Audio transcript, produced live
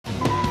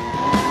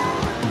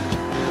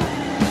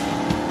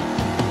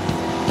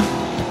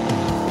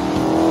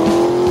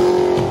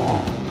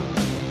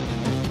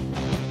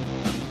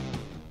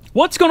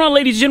What's going on,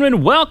 ladies and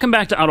gentlemen? Welcome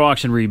back to Auto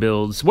Auction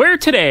Rebuilds, where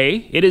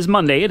today, it is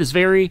Monday. It is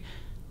very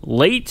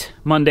late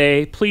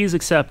Monday. Please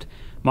accept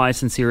my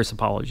sincerest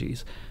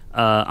apologies.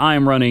 I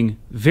am running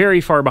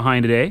very far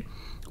behind today.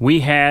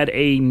 We had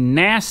a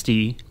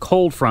nasty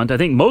cold front. I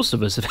think most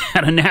of us have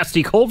had a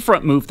nasty cold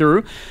front move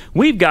through.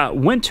 We've got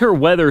winter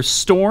weather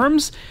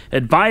storms,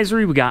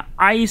 advisory. We got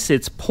ice.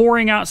 It's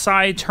pouring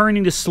outside,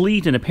 turning to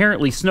sleet and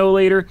apparently snow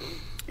later.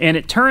 And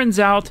it turns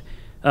out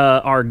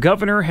our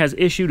governor has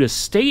issued a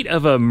state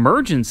of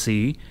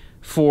emergency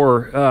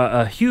for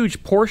a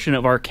huge portion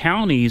of our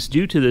counties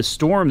due to this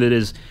storm that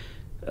is,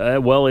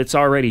 well, it's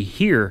already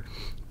here.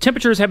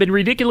 Temperatures have been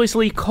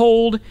ridiculously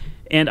cold,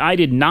 and I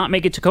did not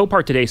make it to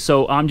Copart today,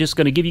 so I'm just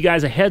going to give you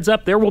guys a heads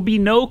up. There will be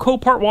no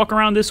Copart walk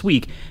around this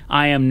week.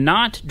 I am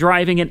not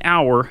driving an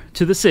hour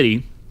to the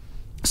city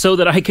so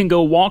that I can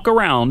go walk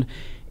around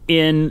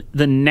in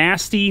the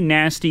nasty,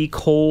 nasty,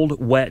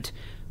 cold, wet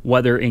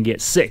weather and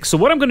get sick. So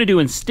what I'm going to do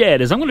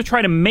instead is I'm going to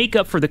try to make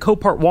up for the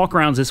Copart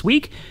walkarounds this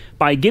week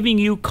by giving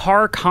you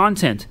car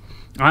content.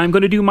 I'm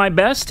going to do my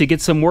best to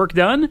get some work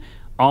done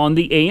on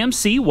the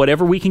AMC.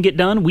 Whatever we can get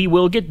done, we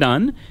will get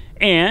done.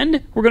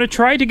 And we're going to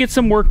try to get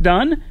some work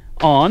done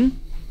on,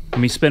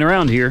 let me spin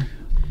around here,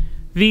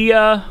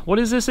 the, what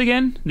is this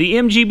again? The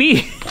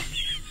MGB.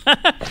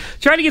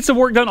 Try to get some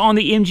work done on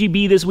the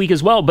MGB this week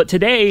as well. But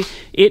today,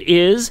 it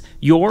is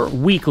your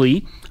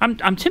weekly,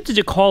 I'm tempted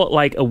to call it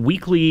like a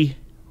weekly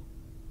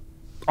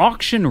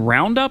auction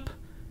roundup.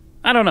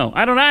 I don't know.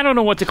 I don't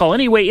know what to call it.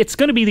 Anyway, it's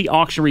going to be the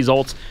auction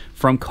results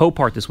from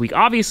Copart this week.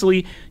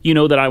 Obviously, you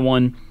know that I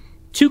won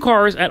 2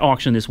 cars at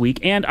auction this week,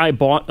 and I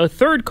bought a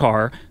 3rd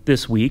car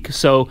this week.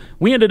 So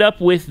we ended up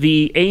with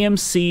the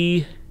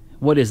AMC,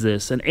 what is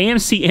this? An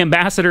AMC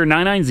Ambassador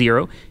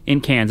 990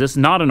 in Kansas,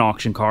 not an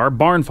auction car,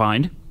 barn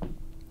find.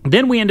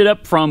 Then we ended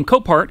up from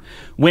Copart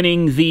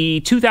winning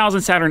the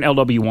 2000 Saturn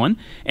LW1,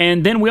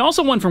 and then we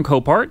also won from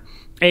Copart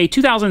a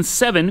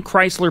 2007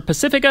 Chrysler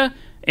Pacifica,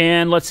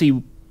 and let's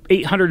see,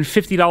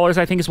 $850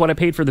 I think is what I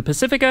paid for the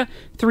Pacifica,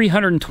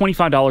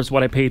 $325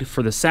 what I paid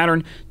for the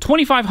Saturn,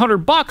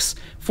 $2,500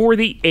 for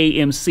the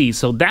AMC.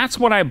 So that's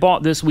what I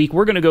bought this week.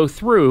 We're going to go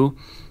through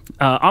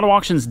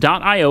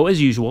autoauctions.io as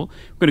usual.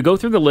 We're going to go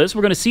through the list.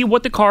 We're going to see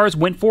what the cars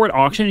went for at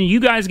auction, and you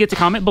guys get to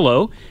comment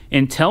below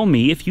and tell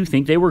me if you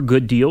think they were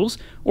good deals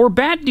or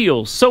bad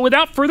deals. So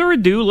without further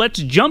ado, let's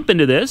jump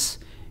into this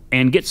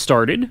and get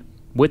started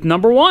with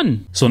number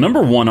 1. So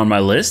number 1 on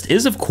my list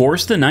is, of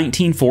course, the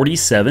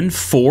 1947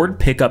 Ford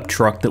pickup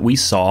truck that we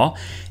saw.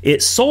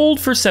 It sold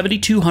for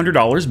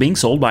 $7,200, being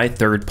sold by a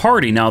third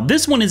party. Now,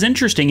 this one is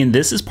interesting, and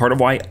this is part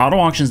of why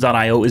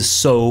autoauctions.io is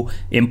so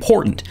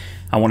important.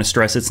 I want to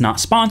stress it's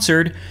not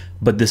sponsored,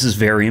 but this is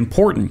very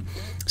important.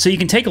 So you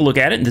can take a look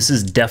at it, and this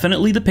is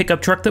definitely the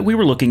pickup truck that we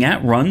were looking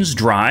at. Runs,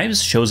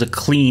 drives, shows a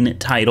clean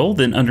title.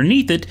 Then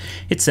underneath it,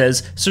 it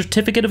says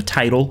Certificate of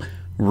Title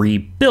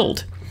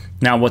Rebuilt.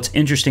 Now, what's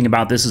interesting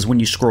about this is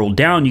when you scroll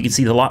down, you can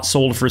see the lot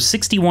sold for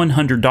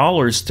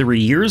 $6,100 3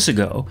 years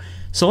ago.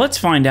 So let's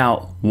find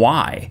out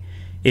why.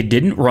 It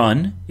didn't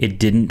run, it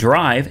didn't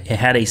drive, it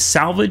had a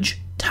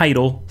salvage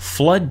title,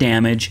 flood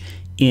damage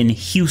in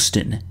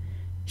Houston.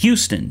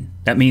 Houston,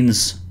 that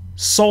means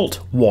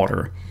salt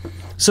water.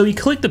 So you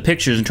click the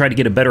pictures and try to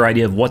get a better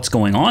idea of what's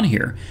going on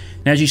here.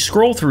 And as you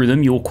scroll through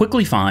them, you will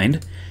quickly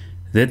find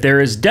that there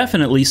is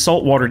definitely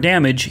saltwater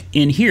damage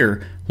in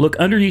here. Look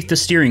underneath the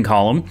steering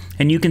column,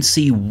 and you can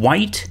see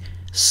white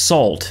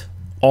salt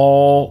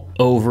all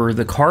over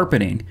the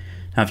carpeting.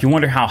 Now, if you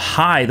wonder how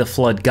high the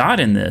flood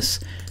got in this,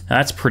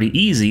 that's pretty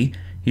easy.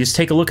 You just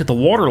take a look at the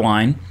water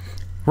line.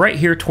 Right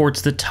here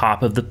towards the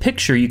top of the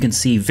picture, you can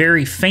see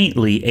very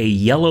faintly a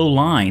yellow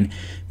line,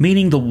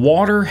 meaning the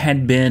water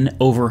had been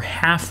over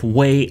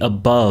halfway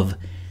above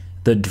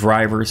the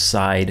driver's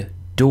side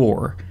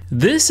door.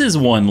 This is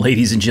one,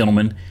 ladies and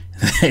gentlemen,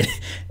 that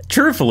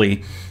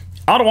truthfully,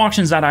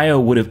 autoauctions.io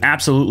would have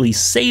absolutely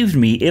saved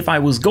me if I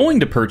was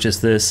going to purchase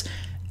this.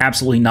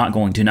 Absolutely not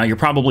going to. Now, you're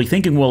probably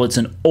thinking, well, it's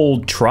an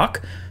old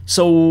truck,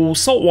 so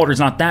saltwater is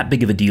not that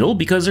big of a deal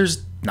because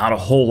there's not a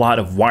whole lot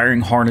of wiring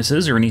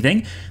harnesses or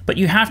anything. But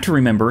you have to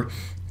remember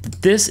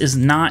that this is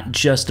not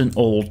just an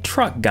old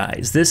truck,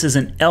 guys. This is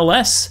an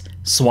LS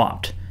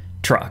swapped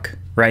truck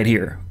right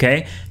here,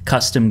 okay?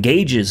 Custom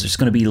gauges. There's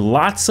going to be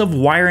lots of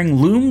wiring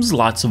looms,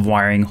 lots of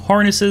wiring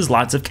harnesses,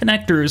 lots of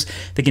connectors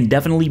that can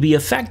definitely be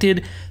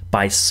affected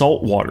by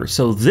salt water.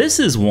 So this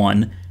is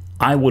one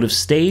I would have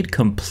stayed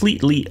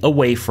completely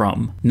away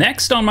from.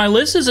 Next on my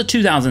list is a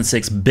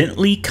 2006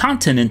 Bentley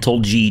Continental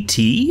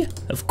GT.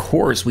 Of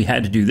course, we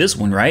had to do this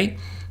one, right?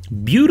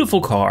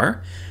 Beautiful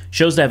car.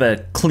 Shows to have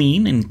a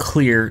clean and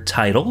clear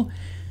title.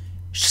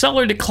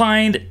 Seller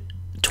declined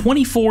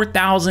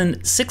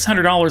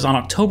 $24,600 on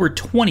October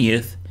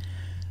 20th,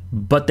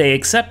 but they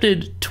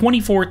accepted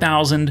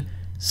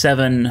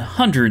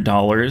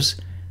 $24,700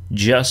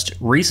 just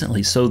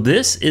recently. So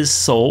this is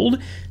sold,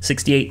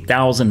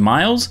 68,000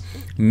 miles.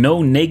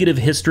 No negative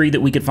history that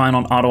we could find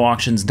on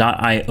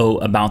autoauctions.io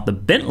about the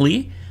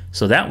Bentley.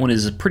 So that one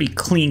is a pretty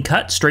clean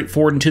cut,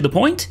 straightforward and to the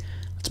point.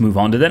 Let's move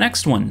on to the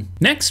next one.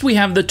 Next, we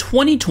have the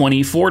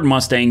 2020 Ford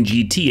Mustang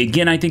GT.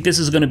 Again, I think this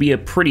is going to be a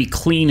pretty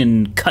clean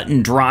and cut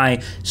and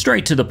dry,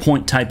 straight to the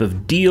point type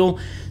of deal.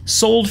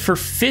 Sold for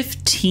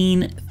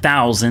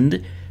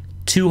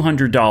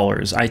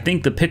 $15,200. I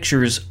think the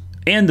pictures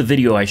and the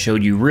video I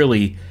showed you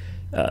really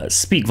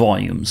speak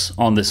volumes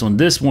on this one.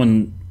 This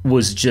one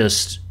was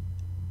just,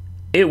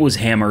 it was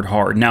hammered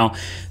hard. Now,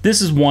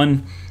 this is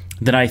one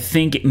that I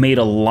think it made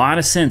a lot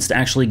of sense to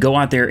actually go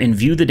out there and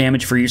view the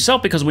damage for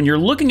yourself, because when you're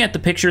looking at the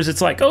pictures,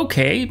 it's like,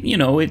 okay, you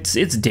know, it's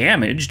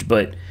damaged,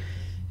 but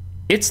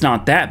it's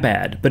not that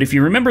bad. But if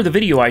you remember the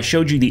video, I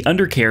showed you the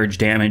undercarriage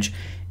damage,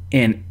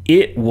 and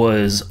it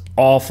was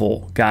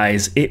awful,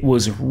 guys. It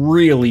was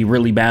really,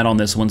 really bad on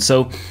this one.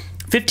 So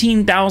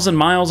 15,000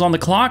 miles on the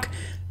clock,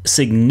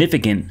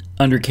 significant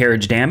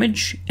undercarriage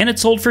damage, and it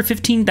sold for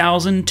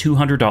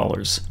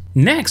 $15,200.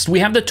 Next,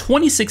 we have the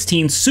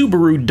 2016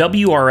 Subaru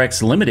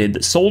WRX Limited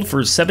that sold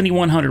for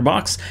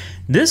 $7,100.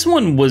 This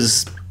one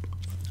was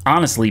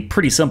honestly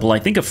pretty simple. I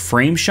think a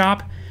frame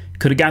shop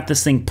could have got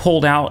this thing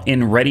pulled out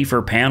and ready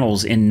for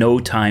panels in no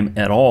time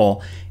at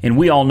all. And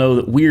we all know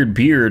that Weird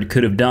Beard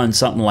could have done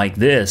something like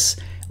this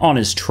on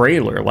his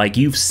trailer. Like,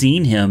 you've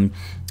seen him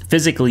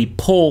physically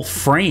pull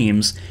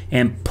frames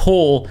and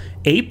pull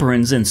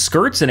aprons and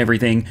skirts and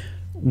everything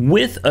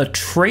with a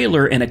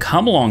trailer and a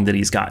come-along that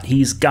he's got.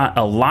 He's got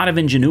a lot of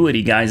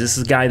ingenuity, guys. This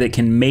is a guy that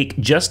can make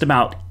just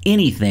about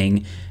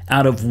anything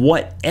out of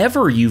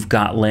whatever you've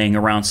got laying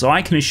around. So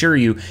I can assure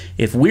you,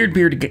 if Weird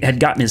Beard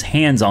had gotten his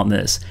hands on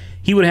this,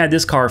 he would have had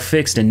this car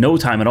fixed in no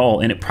time at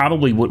all, and it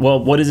probably would,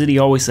 well, what is it he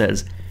always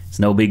says? It's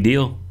no big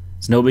deal.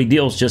 It's no big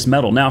deal. It's just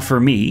metal. Now, for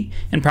me,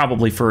 and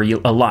probably for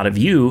a lot of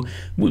you,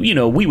 you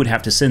know, we would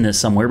have to send this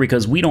somewhere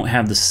because we don't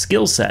have the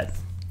skill set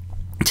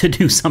to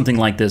do something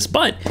like this,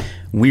 but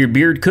Weird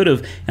Beard could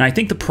have, and I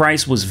think the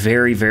price was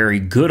very, very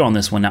good on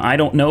this one. Now, I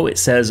don't know, it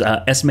says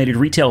estimated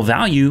retail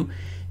value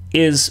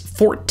is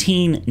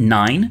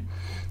 $14,900.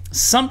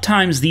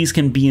 Sometimes these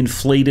can be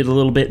inflated a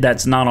little bit.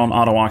 That's not on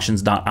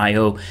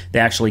autoauctions.io. They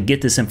actually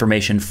get this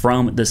information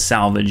from the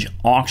Salvage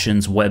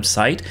Auctions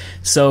website.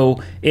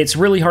 So it's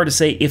really hard to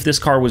say if this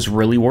car was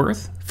really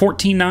worth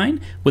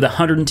 $14,900 with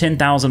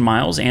 110,000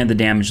 miles and the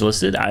damage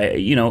listed.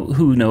 You know,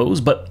 who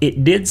knows? But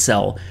it did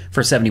sell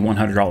for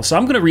 $7,100. So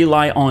I'm going to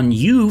rely on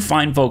you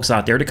fine folks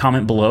out there to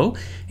comment below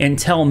and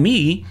tell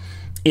me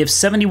if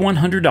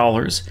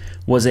 $7,100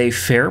 was a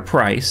fair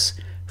price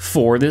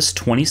for this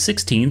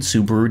 2016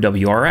 Subaru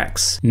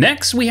WRX.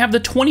 Next, we have the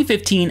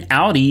 2015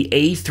 Audi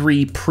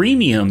A3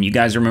 Premium. You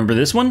guys remember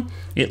this one?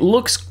 It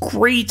looks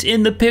great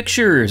in the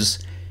pictures.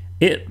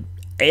 It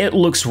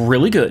looks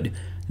really good.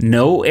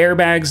 No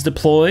airbags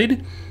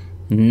deployed.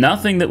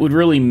 Nothing that would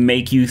really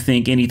make you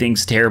think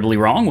anything's terribly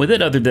wrong with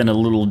it other than a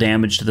little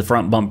damage to the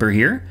front bumper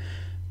here.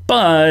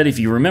 But if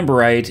you remember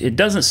right, it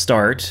doesn't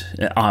start.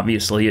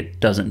 Obviously, it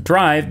doesn't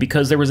drive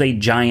because there was a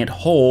giant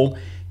hole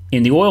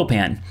in the oil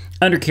pan.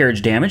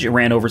 Undercarriage damage, it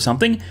ran over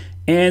something,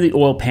 and the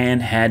oil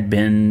pan had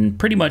been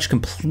pretty much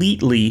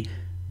completely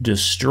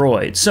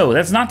destroyed. So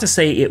that's not to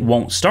say it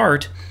won't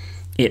start.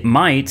 It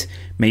might.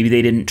 Maybe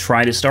they didn't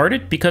try to start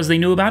it because they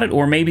knew about it,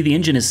 or maybe the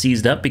engine is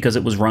seized up because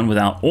it was run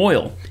without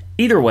oil.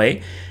 Either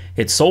way,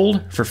 it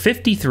sold for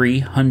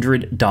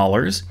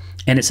 $5,300,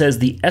 and it says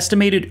the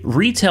estimated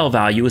retail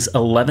value is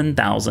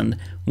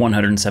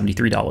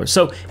 $11,173.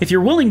 So if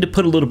you're willing to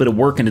put a little bit of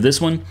work into this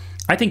one,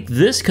 I think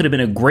this could have been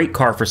a great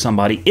car for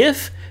somebody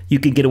if you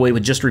could get away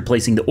with just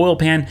replacing the oil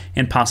pan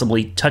and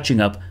possibly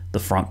touching up the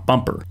front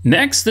bumper.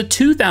 Next, the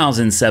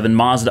 2007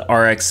 Mazda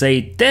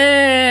RX-8.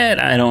 That,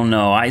 I don't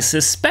know. I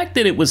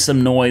suspected it was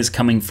some noise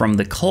coming from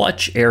the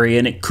clutch area,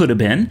 and it could have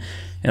been.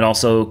 It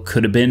also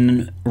could have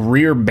been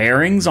rear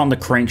bearings on the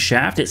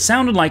crankshaft. It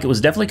sounded like it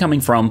was definitely coming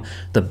from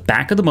the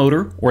back of the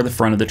motor or the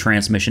front of the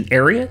transmission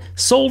area.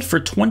 Sold for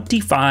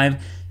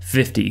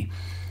 $25,550.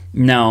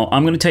 Now,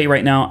 I'm going to tell you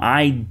right now,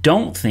 I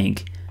don't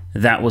think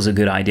that was a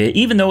good idea.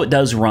 Even though it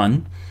does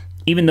run,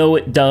 even though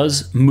it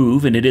does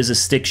move, and it is a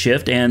stick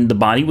shift, and the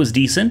body was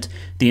decent,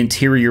 the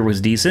interior was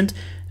decent,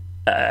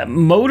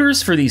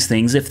 motors for these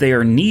things, if they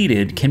are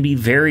needed, can be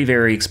very,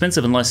 very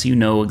expensive unless you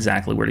know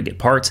exactly where to get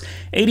parts.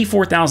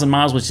 84,000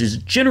 miles, which is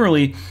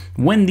generally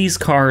when these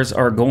cars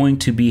are going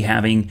to be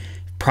having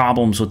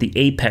problems with the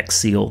apex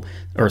seal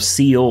or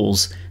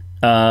seals.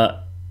 I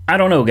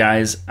don't know,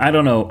 guys. I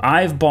don't know.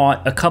 I've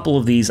bought a couple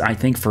of these, I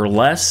think, for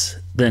less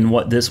than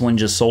what this one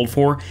just sold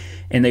for,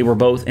 and they were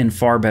both in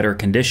far better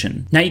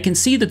condition. Now, you can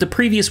see that the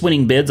previous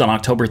winning bids on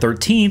October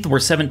 13th were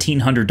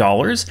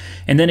 $1,700,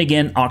 and then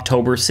again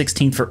October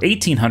 16th for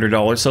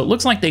 $1,800, so it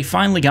looks like they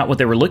finally got what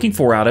they were looking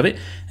for out of it,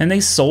 and they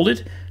sold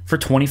it for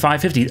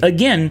 $25,550.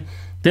 Again,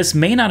 this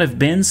may not have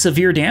been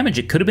severe damage.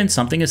 It could have been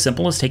something as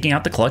simple as taking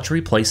out the clutch,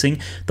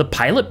 replacing the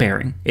pilot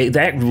bearing.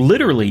 That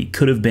literally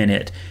could have been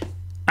it.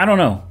 I don't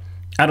know.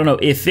 I don't know.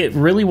 If it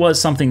really was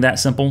something that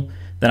simple,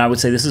 then I would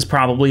say this is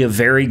probably a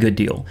very good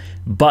deal.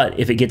 But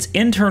if it gets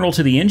internal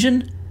to the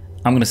engine,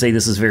 I'm going to say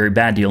this is a very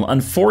bad deal.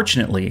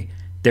 Unfortunately,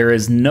 there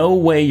is no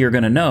way you're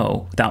going to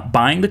know without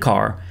buying the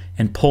car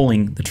and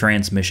pulling the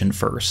transmission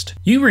first.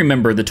 You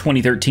remember the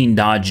 2013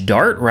 Dodge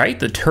Dart, right?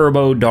 The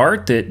turbo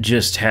Dart that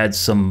just had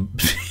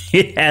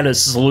it had a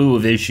slew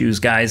of issues,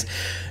 guys.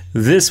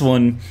 This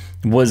one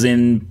was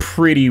in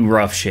pretty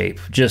rough shape.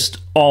 Just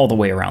all the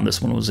way around,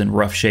 this one was in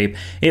rough shape.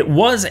 It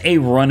was a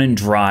run and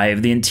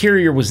drive. The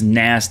interior was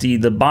nasty.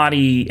 The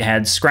body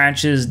had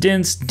scratches,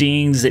 dents,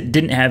 dings. It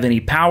didn't have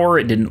any power.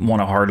 It didn't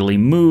want to hardly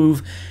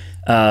move.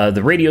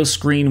 The radio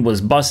screen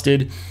was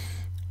busted.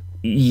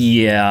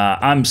 Yeah,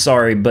 I'm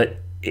sorry, but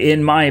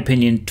in my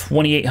opinion,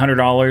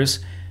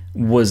 $2,800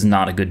 was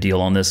not a good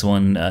deal on this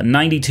one.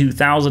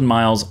 92,000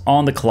 miles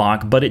on the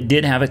clock, but it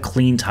did have a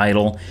clean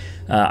title.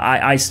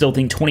 I still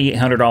think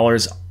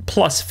 $2,800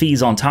 plus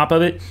fees on top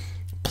of it,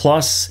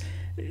 plus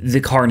the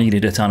car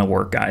needed a ton of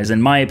work, guys.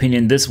 In my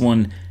opinion, this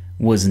one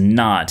was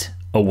not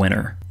a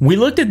winner. We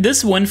looked at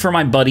this one for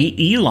my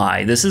buddy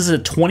Eli. This is a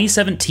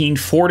 2017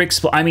 sorry,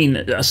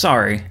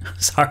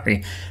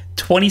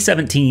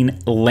 2017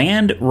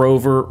 Land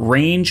Rover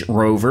Range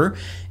Rover.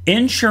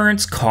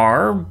 Insurance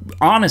car,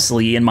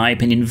 honestly, in my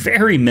opinion,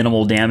 very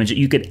minimal damage.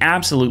 You could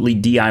absolutely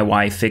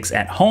DIY fix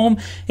at home.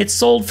 It's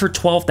sold for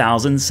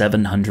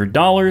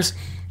 $12,700.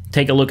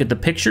 Take a look at the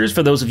pictures.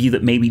 For those of you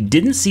that maybe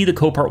didn't see the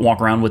Copart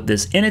walk around with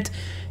this in it,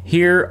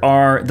 here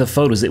are the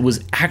photos. It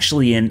was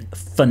actually in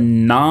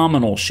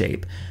phenomenal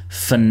shape.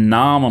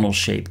 Phenomenal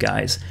shape,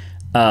 guys.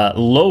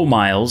 Low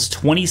miles,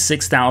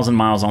 26,000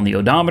 miles on the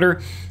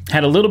odometer.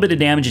 Had a little bit of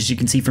damage, as you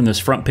can see from this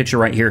front picture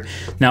right here.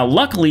 Now,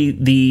 luckily,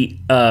 the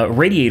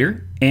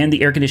radiator and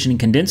the air conditioning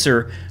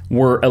condenser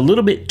were a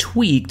little bit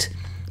tweaked,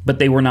 but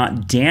they were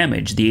not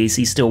damaged. The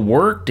AC still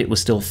worked. It was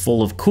still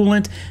full of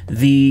coolant.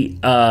 The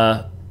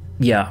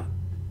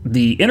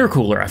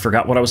intercooler, I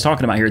forgot what I was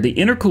talking about here. The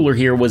intercooler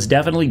here was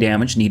definitely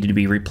damaged, needed to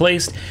be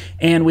replaced,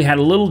 and we had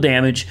a little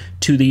damage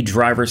to the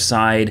driver's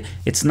side.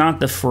 It's not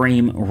the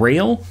frame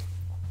rail.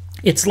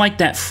 It's like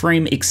that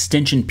frame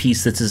extension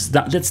piece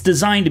that's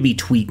designed to be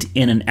tweaked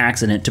in an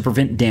accident to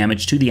prevent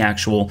damage to the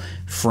actual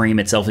frame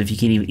itself, if you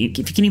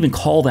can even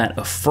call that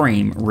a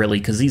frame, really,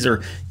 because these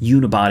are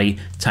unibody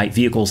type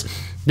vehicles.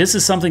 This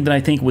is something that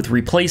I think with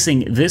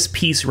replacing this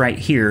piece right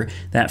here,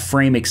 that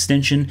frame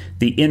extension,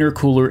 the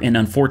intercooler, and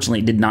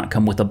unfortunately it did not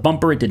come with a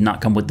bumper, it did not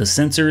come with the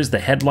sensors, the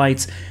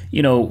headlights,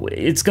 you know,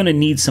 it's going to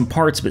need some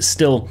parts, but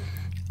still,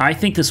 I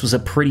think this was a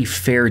pretty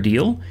fair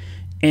deal.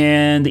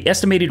 And the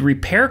estimated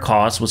repair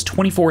cost was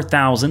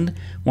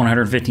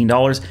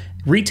 $24,115.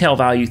 Retail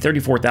value,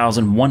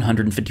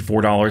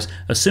 $34,154.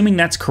 Assuming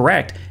that's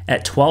correct,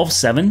 at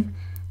 $12,700,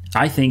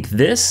 I think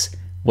this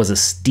was a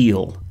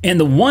steal. And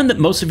the one that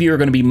most of you are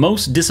going to be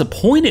most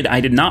disappointed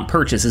I did not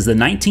purchase is the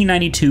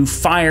 1992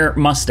 Fire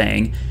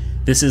Mustang.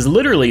 This is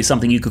literally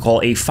something you could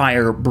call a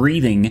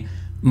fire-breathing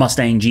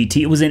Mustang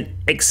GT. It was in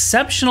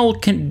exceptional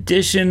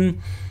condition.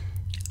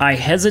 I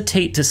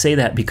hesitate to say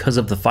that because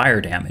of the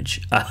fire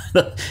damage.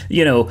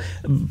 You know,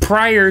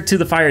 prior to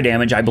the fire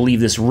damage, I believe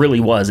this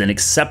really was in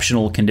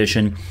exceptional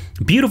condition.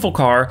 Beautiful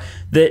car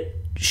that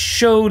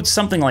showed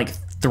something like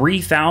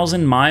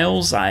 3,000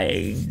 miles.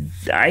 I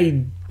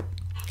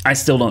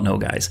still don't know,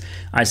 guys.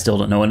 I still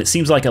don't know. And it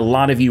seems like a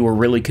lot of you are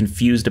really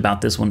confused about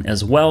this one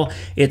as well.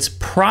 It's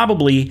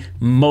probably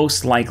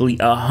most likely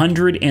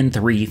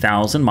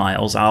 103,000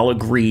 miles. I'll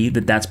agree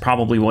that that's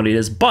probably what it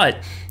is. But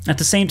at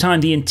the same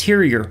time, the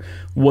interior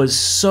was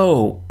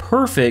so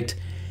perfect,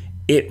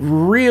 it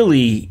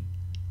made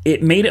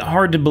it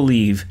hard to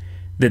believe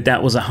that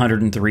that was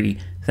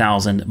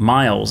 103,000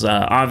 miles.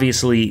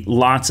 Obviously,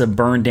 lots of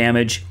burn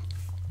damage.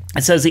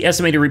 It says the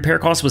estimated repair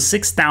cost was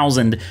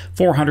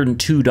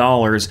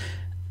 $6,402,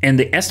 and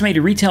the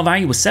estimated retail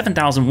value was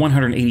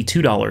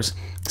 $7,182.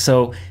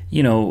 So,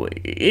 you know,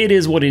 it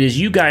is what it is.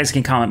 You guys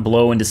can comment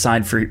below and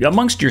decide for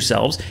amongst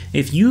yourselves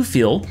if you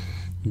feel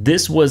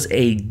this was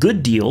a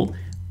good deal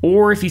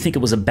or if you think it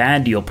was a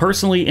bad deal.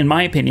 Personally, in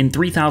my opinion,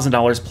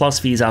 $3,000 plus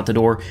fees out the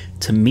door,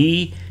 to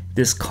me,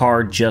 this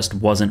car just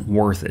wasn't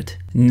worth it.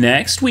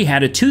 Next, we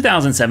had a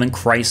 2007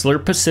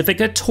 Chrysler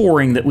Pacifica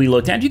Touring that we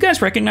looked at. Do you guys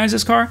recognize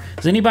this car?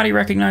 Does anybody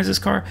recognize this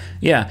car?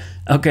 Yeah.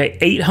 Okay,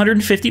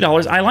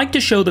 $850. I like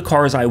to show the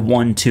cars I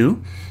won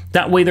to.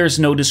 That way there's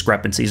no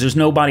discrepancies. There's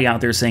nobody out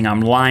there saying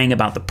I'm lying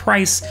about the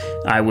price,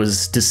 I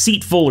was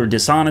deceitful or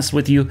dishonest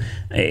with you.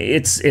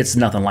 It's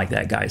nothing like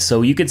that, guys.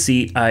 So you can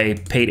see I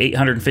paid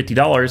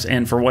 $850,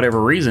 and for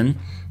whatever reason,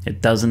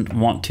 it doesn't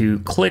want to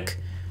click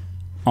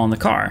on the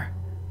car.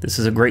 This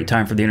is a great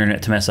time for the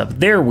internet to mess up.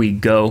 There we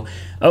go.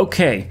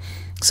 Okay,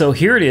 so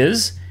here it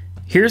is.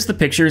 Here's the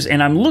pictures,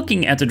 and I'm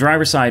looking at the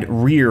driver's side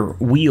rear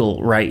wheel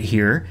right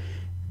here,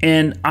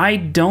 and I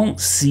don't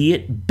see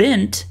it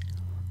bent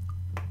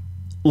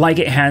like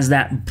it has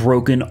that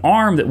broken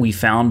arm that we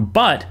found,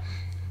 but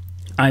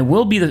I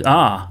will be the...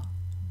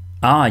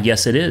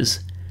 yes it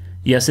is.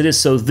 Yes it is.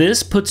 So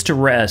this puts to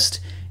rest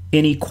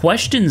any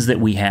questions that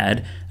we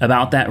had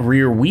about that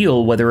rear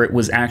wheel, whether it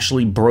was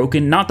actually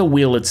broken, not the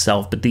wheel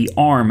itself, but the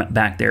arm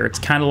back there. It's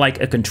kind of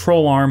like a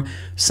control arm,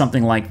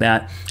 something like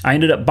that. I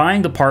ended up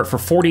buying the part for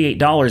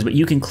 $48, but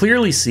you can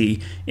clearly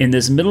see in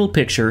this middle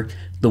picture,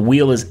 the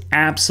wheel is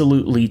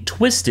absolutely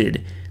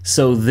twisted.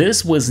 So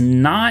this was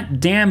not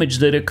damage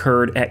that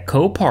occurred at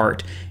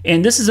Copart.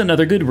 And this is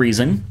another good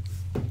reason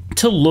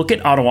to look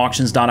at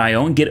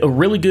autoauctions.io and get a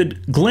really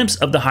good glimpse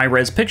of the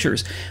high-res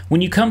pictures.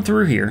 When you come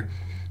through here,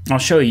 I'll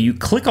show you, you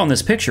click on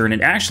this picture and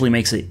it actually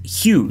makes it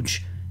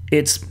huge.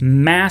 It's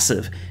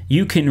massive.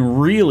 You can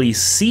really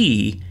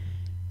see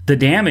the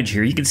damage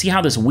here. You can see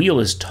how this wheel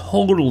is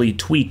totally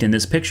tweaked in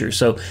this picture.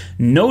 So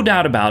no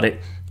doubt about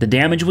it, the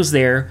damage was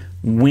there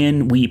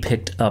when we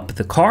picked up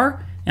the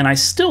car, and I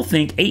still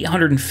think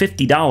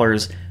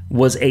 $850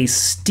 was a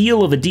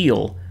steal of a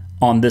deal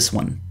on this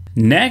one.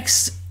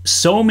 Next,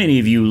 so many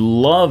of you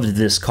loved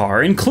this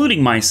car,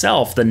 including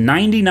myself, the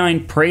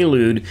 99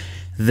 Prelude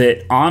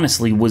that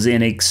honestly was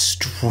in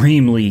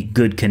extremely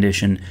good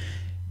condition.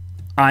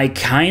 I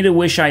kind of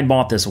wish I'd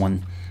bought this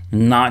one.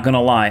 Not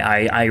gonna lie,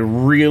 I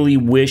really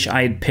wish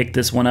I had picked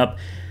this one up.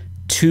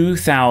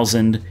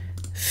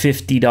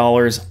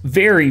 $2,050.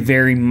 Very,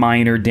 very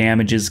minor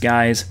damages,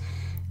 guys.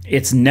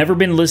 It's never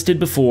been listed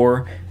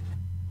before.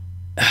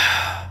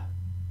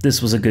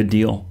 This was a good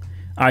deal.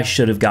 I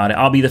should have got it.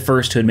 I'll be the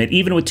first to admit,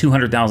 even with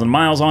 200,000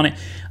 miles on it,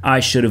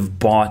 I should have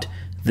bought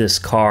this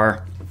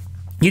car.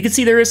 You can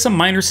see there is some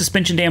minor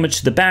suspension damage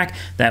to the back.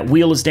 That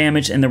wheel is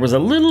damaged, and there was a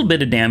little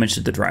bit of damage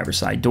to the driver's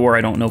side door.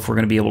 I don't know if we're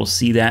going to be able to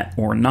see that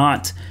or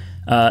not.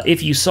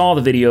 If you saw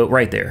the video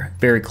right there,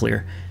 very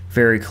clear.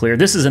 Very clear.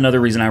 This is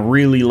another reason I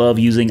really love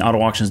using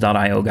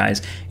autoauctions.io,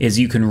 guys, is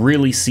you can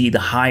really see the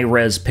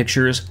high-res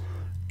pictures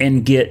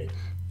and get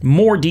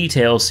more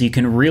details so you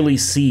can really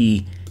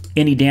see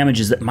any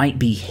damages that might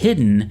be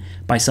hidden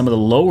by some of the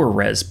lower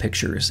res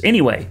pictures.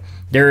 Anyway,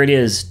 there it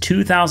is,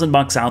 2,000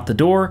 bucks out the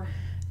door.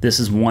 This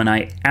is one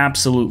I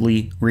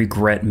absolutely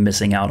regret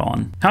missing out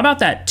on. How about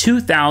that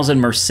 2000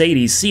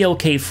 Mercedes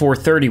CLK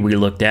 430 we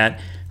looked at?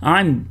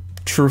 I'm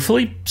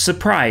truthfully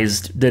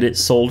surprised that it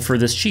sold for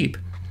this cheap.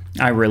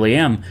 I really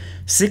am.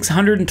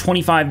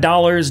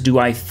 $625. Do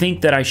I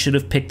think that I should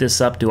have picked this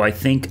up? Do I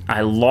think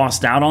I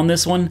lost out on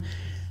this one?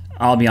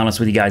 I'll be honest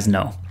with you guys,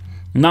 no.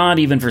 Not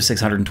even for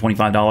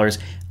 $625.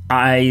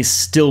 I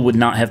still would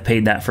not have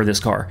paid that for this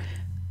car.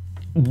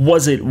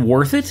 Was it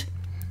worth it?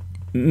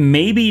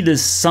 Maybe to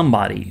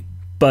somebody,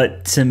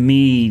 but to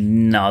me,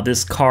 no.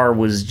 This car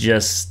was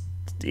just,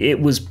 it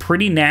was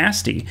pretty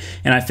nasty.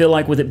 And I feel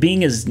like with it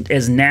being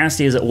as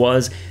nasty as it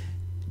was,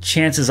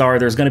 chances are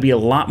there's going to be a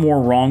lot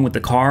more wrong with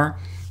the car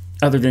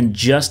other than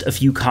just a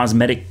few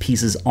cosmetic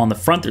pieces on the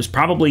front. There's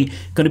probably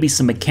going to be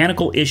some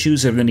mechanical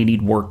issues that are going to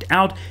need worked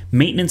out,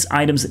 maintenance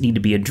items that need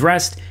to be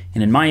addressed,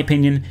 and in my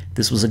opinion,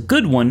 this was a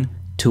good one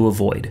to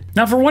avoid.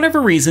 Now, for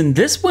whatever reason,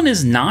 this one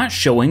is not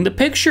showing the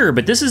picture,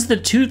 but this is the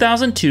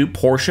 2002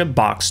 Porsche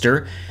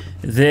Boxster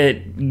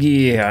that,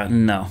 yeah,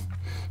 no.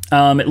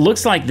 It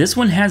looks like this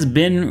one has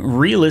been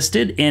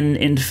relisted, and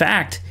in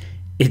fact,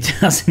 it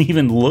doesn't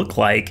even look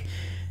like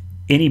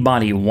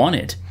anybody won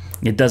it.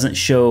 It doesn't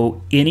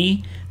show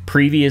any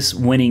previous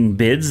winning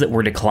bids that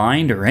were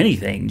declined or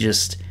anything,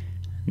 just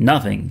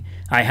nothing.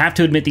 I have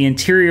to admit the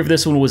interior of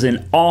this one was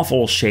in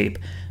awful shape.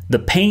 The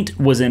paint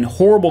was in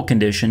horrible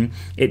condition.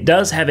 It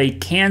does have a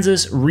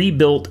Kansas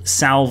Rebuilt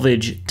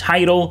Salvage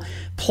title,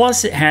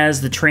 plus it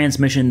has the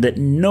transmission that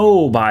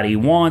nobody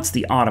wants,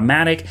 the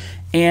automatic,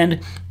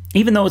 and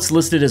even though it's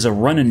listed as a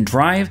run and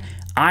drive,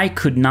 I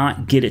could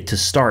not get it to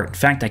start. In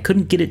fact, I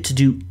couldn't get it to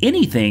do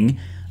anything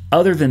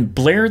other than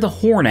blare the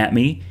horn at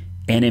me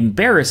and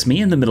embarrass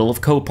me in the middle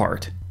of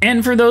Copart.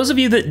 And for those of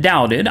you that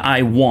doubted,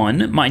 I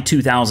won my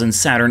 2000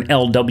 Saturn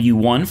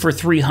LW1 for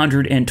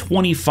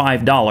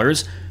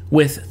 $325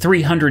 with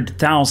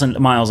 300,000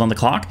 miles on the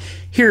clock.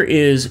 Here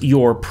is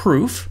your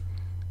proof.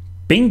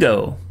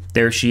 Bingo.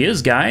 There she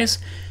is, guys.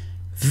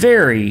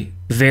 Very,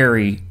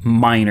 very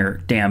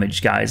minor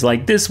damage, guys.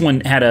 Like this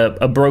one had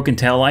a broken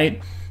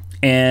taillight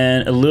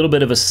and a little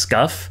bit of a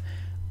scuff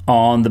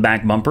on the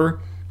back bumper.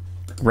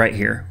 Right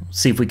here.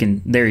 See if we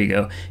can, there you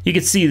go. You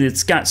can see that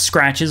it's got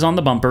scratches on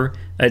the bumper,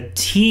 a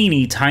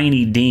teeny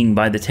tiny ding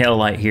by the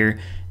taillight here,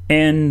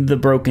 and the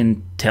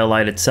broken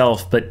taillight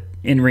itself. But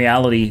in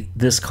reality,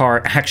 this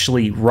car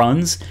actually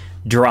runs,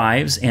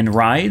 drives, and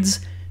rides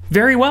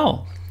very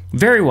well.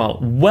 Very well.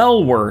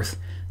 Well worth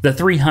the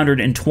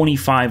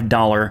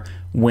 $325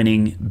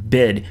 winning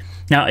bid.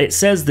 Now, it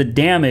says the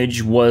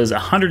damage was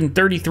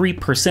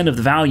 133% of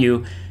the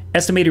value.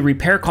 Estimated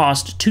repair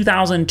cost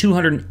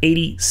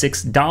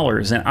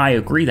 $2,286, and I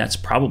agree that's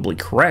probably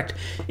correct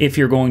if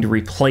you're going to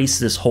replace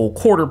this whole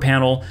quarter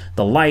panel,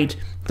 the light,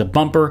 the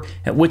bumper,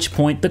 at which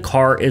point the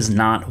car is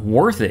not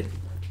worth it.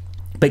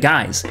 But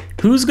guys,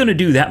 who's going to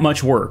do that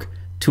much work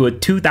to a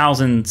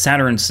 2000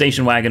 Saturn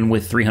station wagon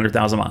with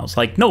 300,000 miles?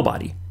 Like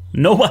nobody.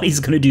 Nobody's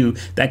going to do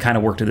that kind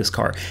of work to this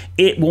car.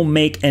 It will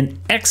make an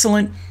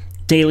excellent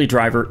daily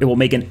driver. It will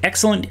make an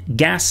excellent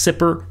gas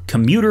sipper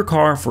commuter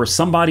car for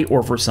somebody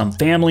or for some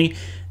family,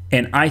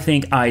 and I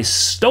think I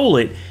stole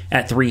it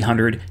at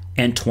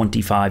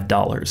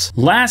 $325.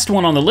 Last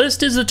one on the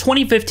list is the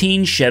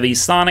 2015 Chevy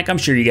Sonic. I'm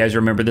sure you guys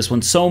remember this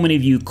one. So many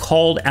of you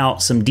called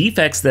out some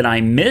defects that I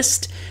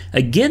missed.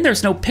 Again,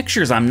 there's no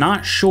pictures. I'm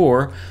not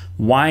sure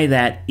why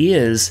that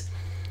is,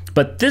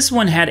 But this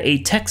one had a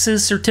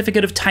Texas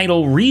Certificate of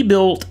Title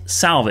rebuilt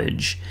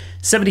salvage.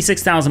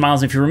 76,000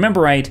 miles. If you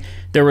remember right,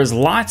 there was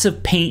lots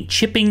of paint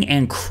chipping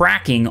and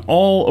cracking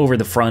all over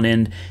the front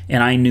end,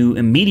 and I knew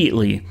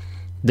immediately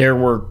there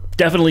were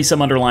definitely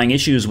some underlying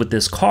issues with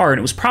this car, and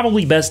it was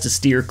probably best to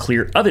steer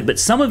clear of it. But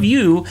some of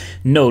you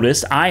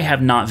noticed, I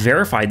have not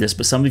verified this,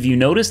 but some of you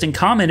noticed and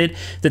commented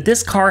that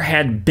this car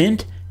had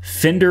bent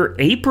fender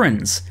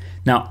aprons.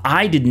 Now,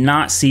 I did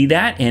not see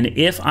that, and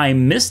if I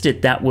missed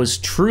it, that was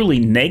truly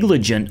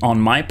negligent on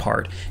my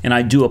part, and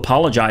I do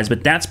apologize,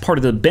 but that's part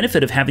of the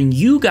benefit of having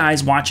you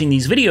guys watching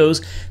these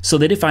videos, so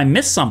that if I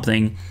miss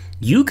something,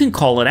 you can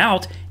call it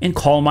out and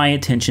call my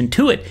attention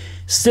to it.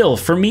 Still,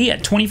 for me,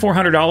 at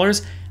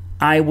 $2,400,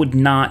 I would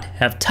not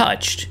have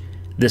touched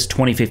this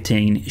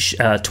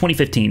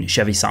 2015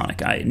 Chevy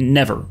Sonic. I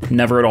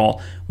never at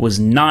all was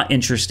not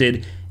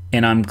interested,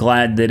 and I'm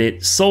glad that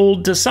it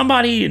sold to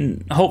somebody,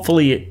 and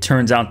hopefully it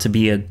turns out to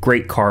be a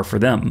great car for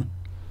them.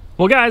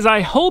 Well, guys,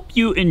 I hope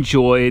you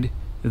enjoyed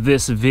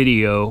this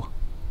video.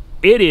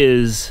 It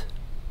is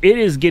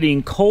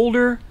getting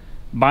colder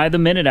by the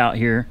minute out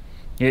here.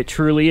 It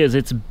truly is.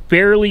 It's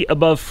barely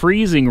above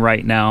freezing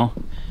right now.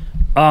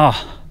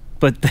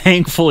 But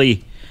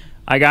thankfully,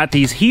 I got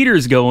these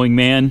heaters going,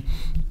 man,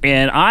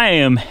 and I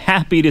am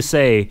happy to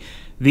say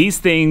these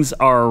things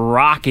are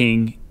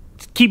rocking,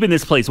 keeping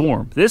this place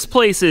warm. This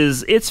place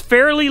it's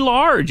fairly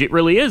large. It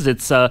really is.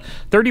 It's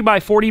 30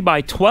 by 40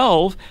 by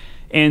 12,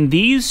 and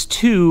these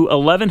two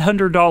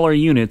 $1,100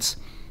 units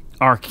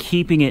are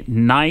keeping it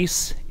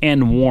nice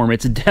and warm.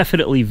 It's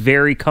definitely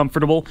very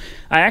comfortable.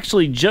 I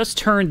actually just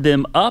turned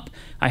them up.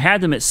 I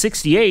had them at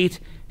 68,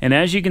 and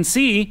as you can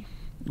see,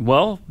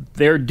 well,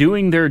 they're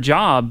doing their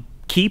job,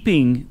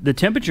 keeping the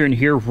temperature in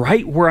here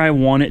right where I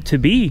want it to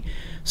be.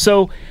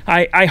 So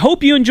I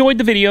hope you enjoyed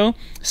the video.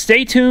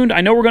 Stay tuned. I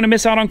know we're going to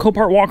miss out on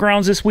Copart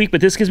walkarounds this week, but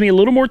this gives me a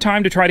little more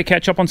time to try to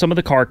catch up on some of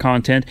the car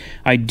content.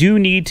 I do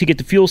need to get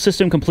the fuel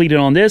system completed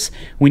on this.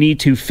 We need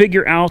to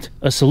figure out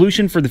a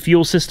solution for the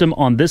fuel system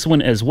on this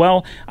one as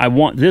well. I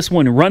want this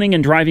one running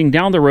and driving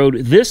down the road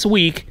this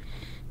week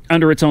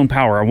under its own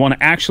power. I want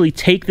to actually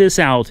take this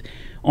out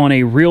on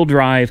a real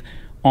drive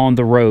on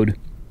the road.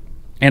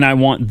 And I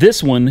want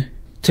this one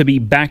to be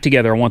back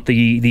together. I want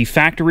the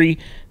factory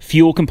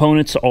fuel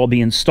components to all be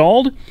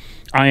installed.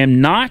 I am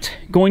not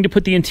going to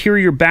put the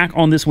interior back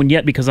on this one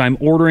yet because I'm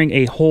ordering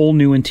a whole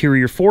new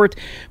interior for it,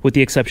 with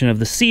the exception of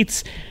the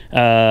seats.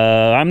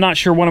 I'm not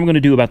sure what I'm going to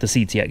do about the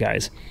seats yet,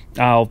 guys.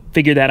 I'll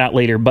figure that out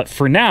later. But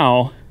for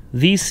now,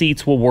 these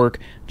seats will work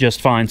just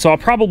fine. So I'll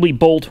probably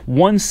bolt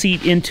one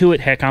seat into it.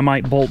 Heck, I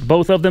might bolt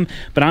both of them,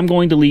 but I'm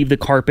going to leave the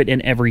carpet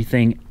and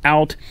everything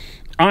out.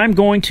 I'm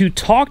going to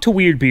talk to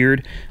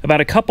Weirdbeard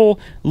about a couple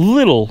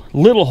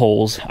little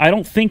holes. I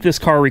don't think this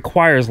car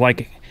requires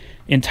like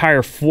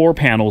entire floor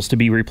panels to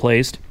be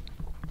replaced.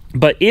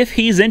 But if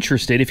he's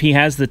interested, if he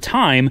has the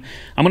time,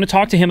 I'm going to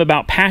talk to him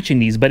about patching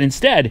these. But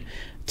instead,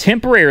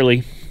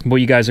 temporarily, well,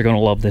 you guys are going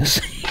to love this.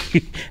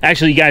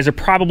 Actually, you guys are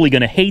probably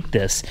going to hate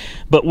this.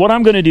 But what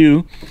I'm going to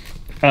do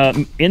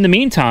in the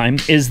meantime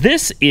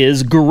this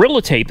is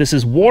Gorilla Tape. This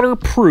is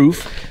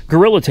waterproof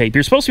Gorilla Tape.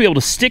 You're supposed to be able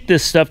to stick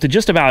this stuff to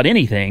just about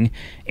anything,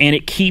 and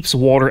it keeps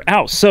water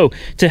out. So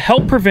to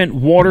help prevent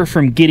water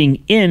from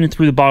getting in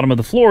through the bottom of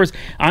the floors,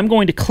 I'm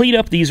going to clean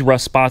up these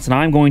rust spots, and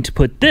I'm going to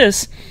put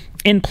this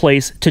in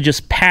place to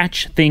just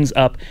patch things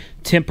up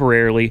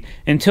temporarily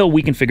until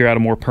we can figure out a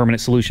more permanent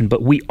solution.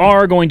 But we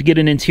are going to get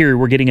an interior.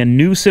 We're getting a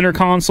new center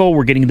console.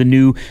 We're getting the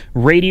new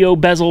radio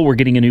bezel. We're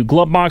getting a new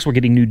glove box. We're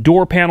getting new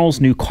door panels,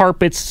 new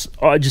carpets,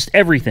 just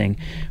everything.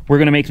 We're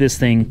going to make this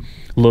thing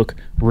look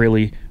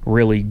really,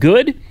 really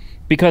good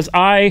because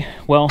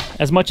well,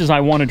 as much as I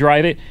want to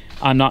drive it,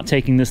 I'm not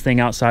taking this thing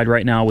outside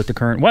right now with the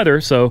current weather,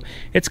 so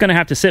it's going to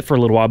have to sit for a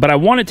little while. But I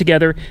want it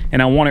together,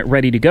 and I want it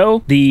ready to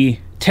go. The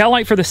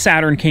taillight for the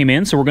Saturn came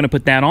in, so we're going to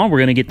put that on. We're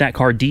going to get that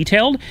car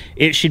detailed.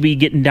 It should be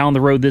getting down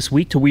the road this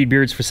week to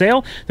Weirdbeard's for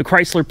sale. The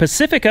Chrysler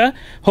Pacifica,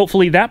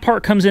 hopefully that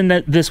part comes in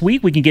this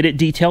week. We can get it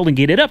detailed and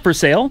get it up for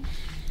sale.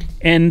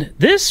 And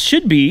this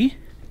should be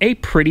a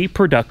pretty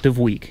productive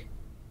week.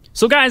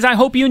 So guys, I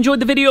hope you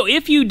enjoyed the video.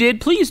 If you did,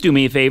 please do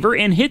me a favor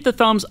and hit the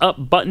thumbs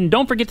up button.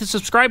 Don't forget to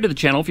subscribe to the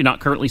channel if you're not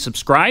currently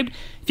subscribed.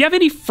 If you have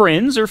any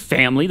friends or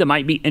family that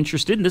might be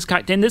interested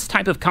in this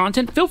type of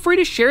content, feel free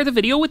to share the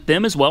video with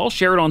them as well.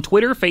 Share it on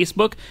Twitter,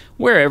 Facebook,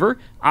 wherever.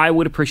 I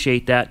would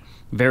appreciate that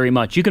very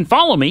much. You can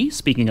follow me,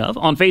 speaking of,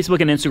 on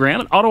Facebook and Instagram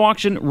at Auto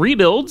Auction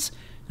Rebuilds.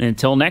 And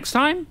until next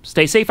time,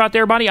 stay safe out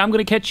there, everybody. I'm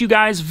going to catch you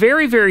guys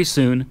very, very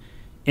soon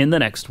in the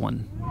next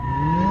one.